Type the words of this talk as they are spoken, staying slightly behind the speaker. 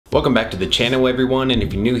Welcome back to the channel everyone, and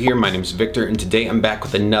if you're new here, my name is Victor and today I'm back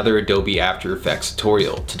with another Adobe After Effects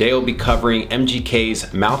tutorial. Today I'll be covering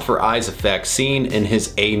MGK's mouth for eyes effect seen in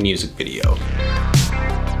his A music video.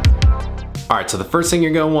 Alright, so the first thing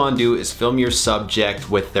you're going to want to do is film your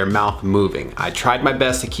subject with their mouth moving. I tried my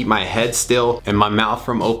best to keep my head still and my mouth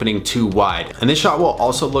from opening too wide. And this shot will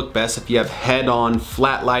also look best if you have head on,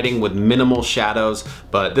 flat lighting with minimal shadows,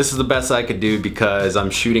 but this is the best I could do because I'm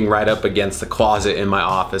shooting right up against the closet in my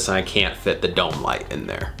office and I can't fit the dome light in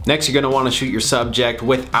there. Next, you're going to want to shoot your subject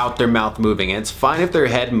without their mouth moving. And it's fine if their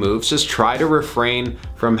head moves, just try to refrain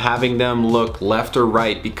from having them look left or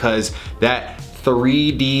right because that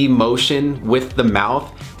 3D motion with the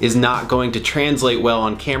mouth is not going to translate well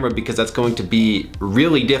on camera because that's going to be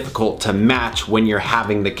really difficult to match when you're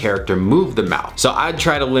having the character move the mouth. So I'd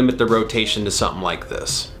try to limit the rotation to something like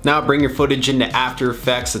this. Now bring your footage into After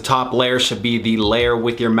Effects. The top layer should be the layer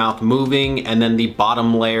with your mouth moving, and then the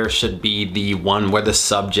bottom layer should be the one where the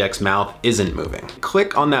subject's mouth isn't moving.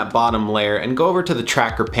 Click on that bottom layer and go over to the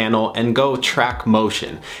tracker panel and go track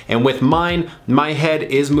motion. And with mine, my head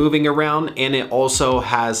is moving around and it also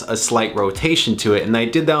has a slight rotation to it, and I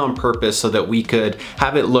did that on purpose so that we could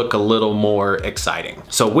have it look a little more exciting.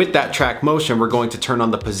 So with that track motion, we're going to turn on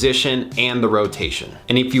the position and the rotation.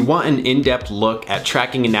 And if you want an in-depth look at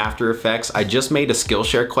tracking in After Effects, I just made a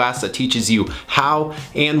Skillshare class that teaches you how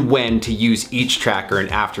and when to use each tracker in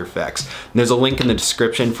After Effects. And there's a link in the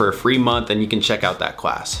description for a free month and you can check out that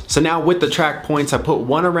class. So now with the track points, I put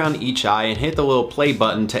one around each eye and hit the little play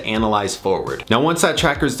button to analyze forward. Now once that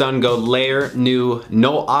tracker's done, go layer, new,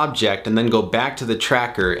 null object, and then go back to the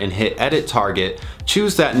tracker and hit edit target,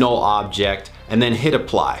 choose that null object, and then hit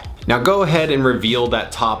apply. Now go ahead and reveal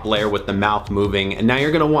that top layer with the mouth moving, and now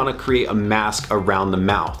you're going to want to create a mask around the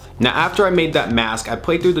mouth. Now after I made that mask, I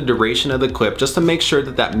played through the duration of the clip just to make sure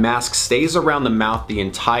that that mask stays around the mouth the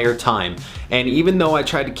entire time. And even though I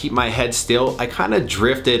tried to keep my head still, I kind of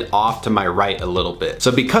drifted off to my right a little bit.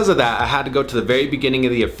 So because of that, I had to go to the very beginning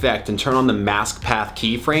of the effect and turn on the mask path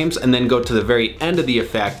keyframes, and then go to the very end of the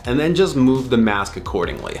effect and then just move the mask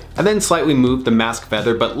accordingly. I then slightly moved the mask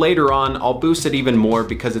feather, but later on I'll boost it even more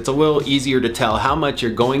because it's a little easier to tell how much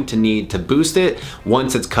you're going to need to boost it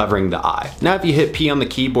once it's covering the eye. Now if you hit P on the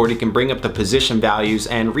keyboard, you can bring up the position values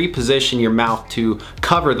and reposition your mouth to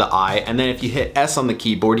cover the eye, and then if you hit S on the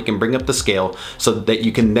keyboard, you can bring up the scale so that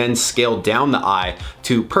you can then scale down the eye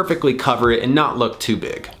to perfectly cover it and not look too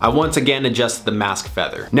big. I once again adjusted the mask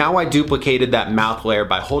feather. Now I duplicated that mouth layer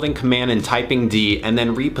by holding Command and typing D, and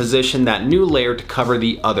then reposition that new layer to cover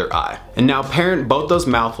the other eye. And now parent both those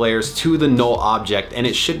mouth layers to the null object and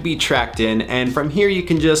it should be tracked in, and from here you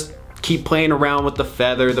can just keep playing around with the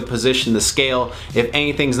feather, the position, the scale. If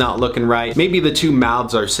anything's not looking right, maybe the two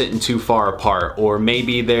mouths are sitting too far apart, or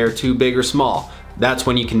maybe they're too big or small. That's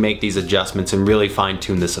when you can make these adjustments and really fine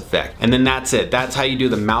tune this effect. And then that's it. That's how you do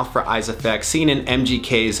the mouth for eyes effect seen in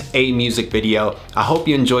MGK's A music video. I hope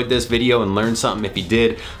you enjoyed this video and learned something. If you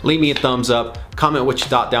did, leave me a thumbs up, comment what you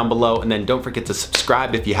thought down below, and then don't forget to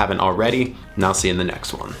subscribe if you haven't already, and I'll see you in the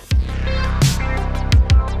next one.